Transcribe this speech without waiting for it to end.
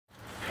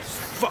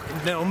fucking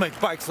they don't make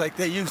bikes like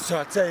they used to,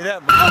 I'll tell you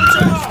that.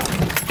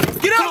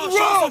 Get out the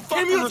road!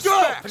 Give me a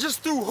go! I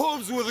just threw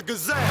hooves with a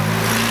gazelle.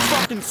 It's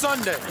fucking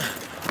Sunday.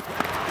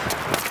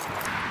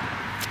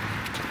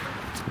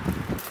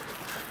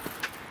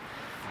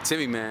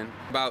 Timmy, man,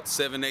 about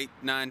 7, 8,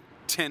 9,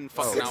 10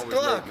 fucking hours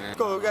late, man.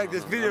 Go, we got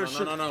this video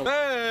shit. No.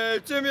 Hey,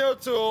 Timmy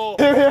O'Toole.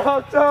 Timmy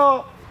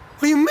O'Toole.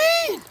 What do you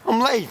mean? I'm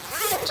late.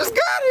 Just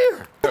got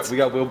here. We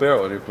got Will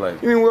Berrell in here playing.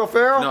 You mean Will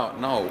Ferrell?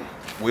 No.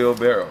 Will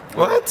Berrell.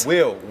 What?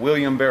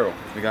 William Berrell.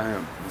 We got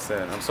him. He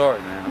said, I'm sorry,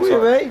 man. I'm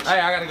William sorry. H. Hey,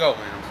 I gotta go,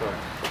 man. I'm sorry.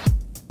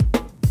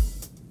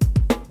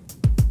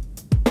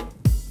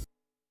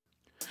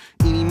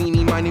 Eeny,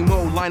 meeny, miny,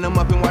 mo, line them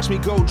up and watch me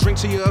go. Drink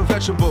till you're a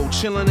vegetable,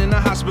 chillin' in the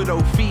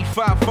hospital. Feed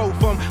 5-4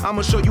 from,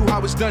 I'ma show you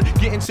how it's done.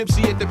 Getting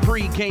tipsy at the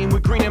pre-game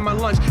with green in my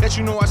lunch. That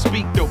you know I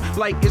speak though,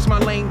 like it's my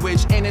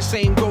language. And the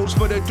same goes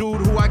for the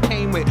dude who I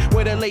came with.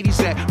 Where the ladies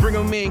at? Bring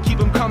them in, keep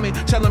them coming.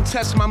 Tell them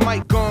test my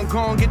mic,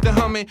 gone, get the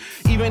humming.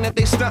 Even if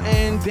they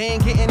stuntin', they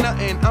ain't getting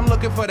nothing. I'm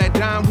looking for that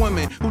dime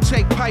woman who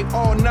take pipe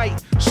all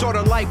night,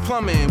 sorta like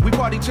plumbing. We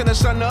party till the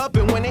sun up,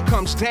 and when it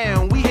comes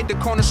down, we hit the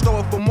corner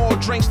store for more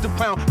drinks to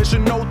pound. It's a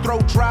no-throw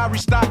dry,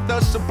 restock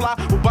the supply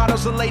with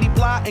bottles of Lady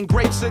Bly and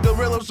grape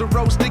cigarillos, a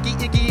roast sticky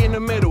icky in the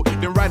middle.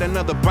 Then write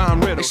another bomb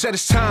riddle. They said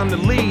it's time to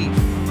leave.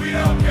 We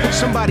don't care.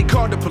 Somebody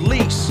called the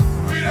police.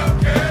 We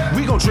don't care.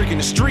 We gon' drink in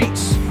the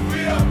streets.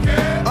 We don't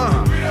care. We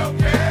don't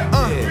care.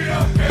 We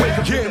don't care. Wake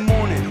up in the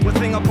morning, one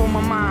thing up on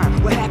my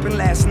mind. What happened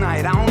last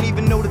night? I don't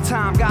even know the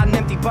time. Got an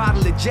empty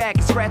bottle of Jack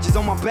and scratches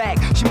on my back.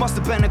 She must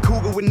have been a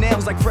cougar with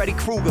nails like Freddy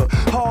Krueger.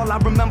 All I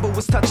remember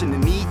was touching the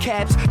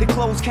kneecaps. The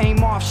clothes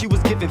came off, she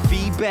was giving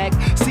feedback.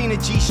 Seen a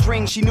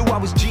G-string, she knew I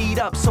was G'd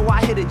up. So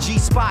I hit a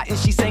G-spot and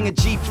she sang a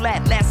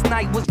G-flat. Last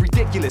night was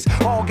ridiculous,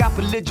 all got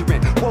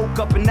belligerent. Woke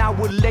up an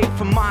hour late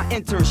for my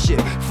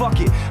internship. Fuck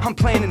it, I'm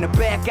planning to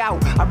back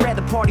out. I'd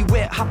rather party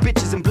with hot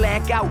bitches and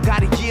black out.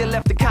 Got a year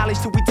left of college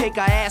till we take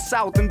our ass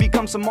out and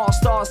become some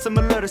all-stars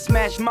similar to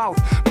Smash Mouth.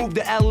 Moved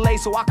to LA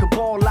so I could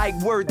ball like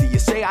Worthy. You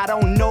say I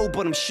don't know,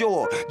 but I'm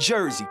sure.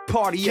 Jersey,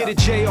 party up. Get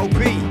a J.O.B.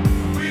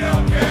 We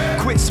don't care.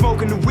 Quit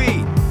smoking the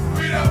weed.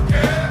 We don't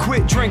care.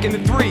 Quit drinking the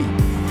 3.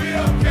 We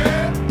don't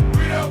care.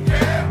 We don't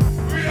care.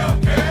 We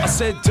don't care. I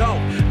said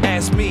don't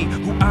ask me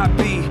who I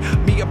be.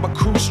 Me and my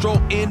crew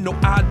stroll in, no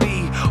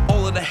ID.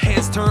 All of the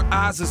heads turn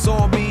eyes is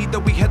on me.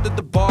 Then we head to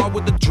the bar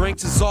where the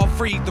drinks is all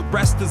free. The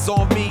rest is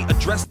on me,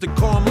 addressed it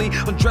calmly,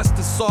 undressed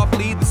it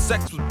softly. The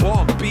sex was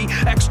born to be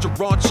extra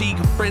raunchy.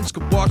 Her friends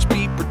could watch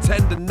me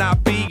pretend to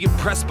not be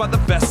impressed by the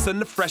best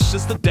and the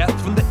freshest. The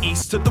death from the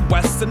east to the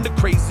west and the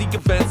crazy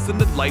events in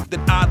the life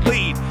that I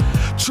lead.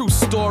 True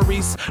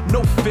stories,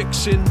 no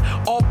fiction,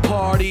 all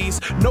parties,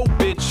 no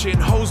bitching.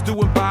 Hoes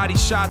doing body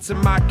shots in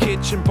my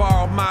kitchen.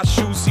 Borrow my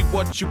shoes, see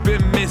what you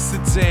been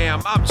missing.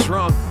 Damn, I'm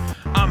drunk,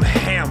 I'm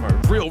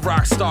hammered. Real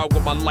rock star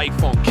with my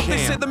life on cam.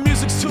 They said the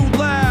music's too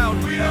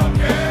loud. We don't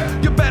care.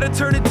 You better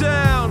turn it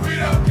down. We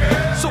don't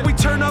care. So we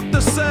turn up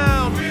the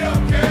sound. We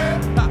don't care.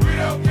 We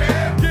don't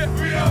care.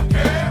 We don't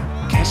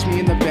care. Catch me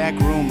in the back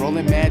room,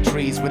 rolling mad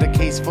trees with a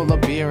case full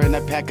of beer and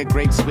a pack of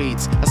grape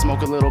sweets. I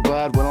smoke a little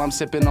bud while I'm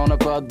sipping on a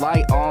Bud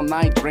Light all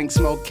night. Drink,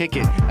 smoke, kick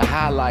it, a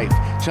high life.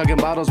 Chugging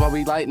bottles while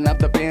we lighting up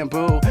the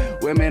bamboo.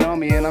 Women on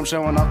me and I'm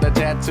showing off the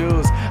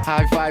tattoos.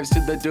 High fives to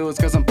the dudes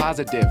cause I'm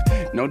positive.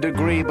 No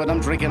degree, but I'm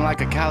drinking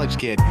like a college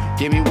kid.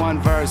 Give me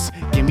 1 verse,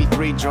 give me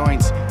 3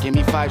 joints, give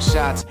me 5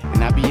 shots,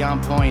 and I be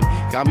on point.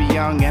 Got me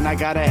young and I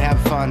gotta have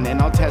fun,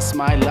 and I'll test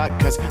my luck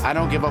cause I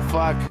don't give a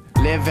fuck.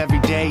 Live every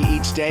day,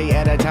 each day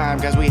at a time,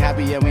 cause we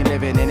happy and we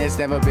living and it's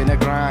never been a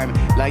crime.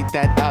 Light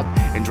that up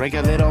and drink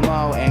a little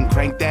more and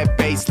crank that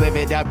bass, live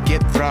it up,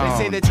 get thrown.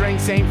 They say the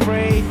drinks ain't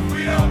free.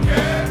 We don't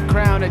care.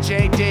 Crown a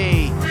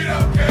JD. We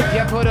don't care.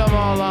 Yeah, put them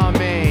all on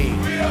me.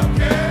 We don't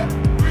care.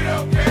 We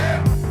don't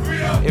care. We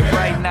don't care. And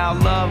right now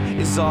love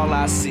is all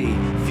I see.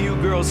 Few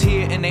girls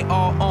here and they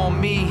all on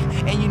me.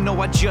 And you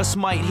know I just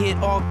might hit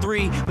all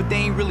 3, but they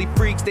ain't really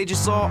freaks, they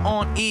just all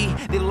on E.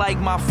 They like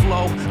my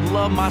flow,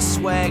 love my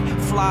swag.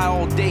 Fly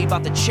all day,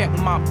 about to check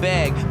my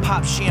bag.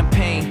 Pop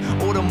champagne,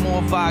 order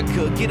more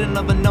vodka. Get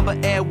another number,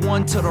 add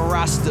 1 to the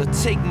roster.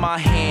 Take my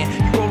hand,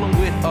 you rollin'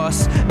 with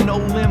us. No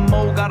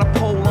limo, got a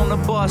pole on the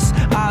bus.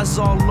 Eyes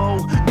all low,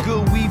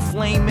 good weed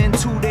flamin'.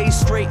 2 days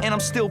straight and I'm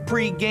still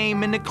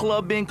pre-game and the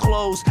club been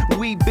closed.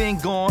 We been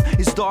gone,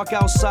 it's dark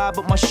outside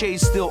but my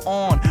shade's still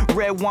on.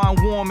 Red wine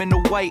warm and the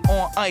white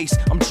on ice.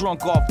 I'm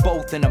drunk off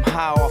both and I'm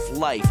high off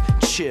life.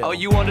 Chill. Oh,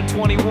 you under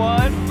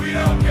 21? We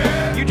don't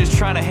care. You just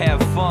trying to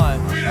have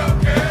fun. We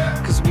don't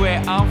care. Cause where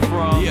I'm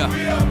from, Yeah.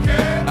 We don't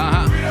care.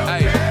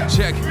 Hey,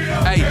 check.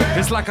 Hey,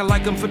 it's like I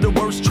like them for the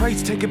worst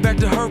traits. Take it back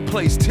to her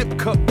place. Tip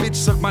cup bitch,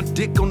 suck my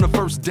dick on the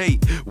first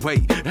date.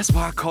 Wait, that's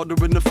why I called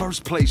her in the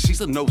first place.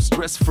 She's a no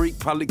stress freak.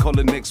 Probably call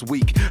her next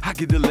week. I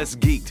get her less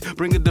geeked.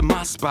 Bring her to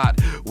my spot.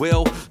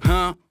 Well,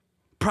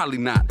 Probably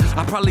not.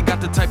 I probably got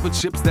the type of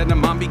chips that a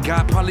mommy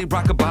got. Probably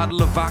rock a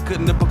bottle of vodka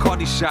and a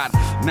Bacardi shot.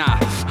 Nah,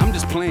 I'm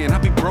just playing. I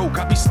be broke.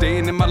 I be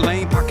staying in my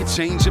lane. Pocket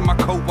change in my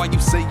coat while you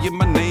saying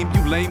my name.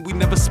 You lame, we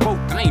never spoke.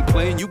 I ain't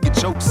playing. You get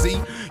choked,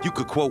 see? You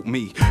could quote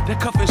me. That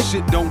cuffing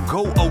shit don't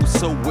go oh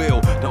so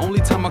well. The only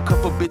time I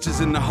cuff a bitch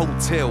is in the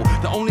hotel.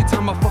 The only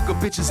time I fuck a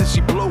bitch is if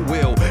she blow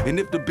well. And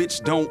if the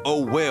bitch don't,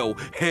 oh well.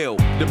 Hell,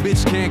 the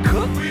bitch can't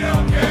cook. We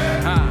don't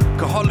care.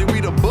 Could hardly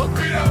read a book.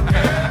 We don't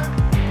care.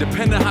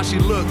 Depending how she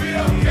look. We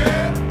don't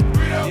care.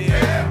 We don't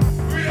care.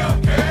 We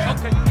don't care.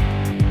 Okay.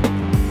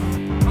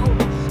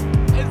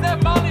 Oh, is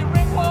that Molly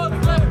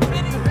Ringwald's left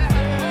titty?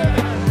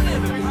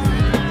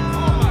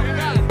 Oh my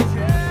God.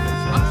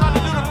 I'm trying to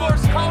do the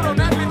Morse code on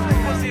that bitch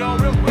pussy on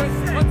real quick.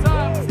 What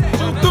time?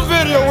 Shoot the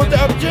video with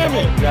that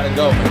Jimmy. You gotta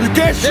go. You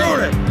can't shoot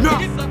it. No.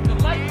 Get something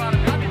light on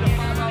it. I need a $5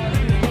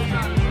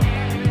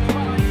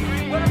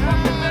 where the fuck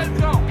did Ben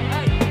go?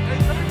 Hey,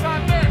 let me try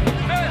Ben.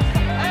 Ben,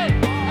 hey.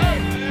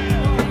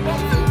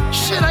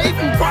 Shit, I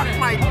even brought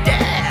my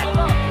dad.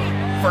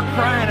 For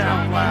crying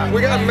out loud.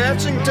 We got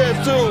matching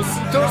tattoos.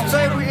 Don't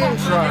say we didn't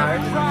try.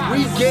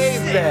 We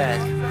gave that.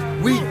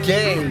 We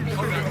gave.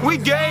 We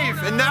gave,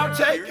 and now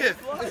take it.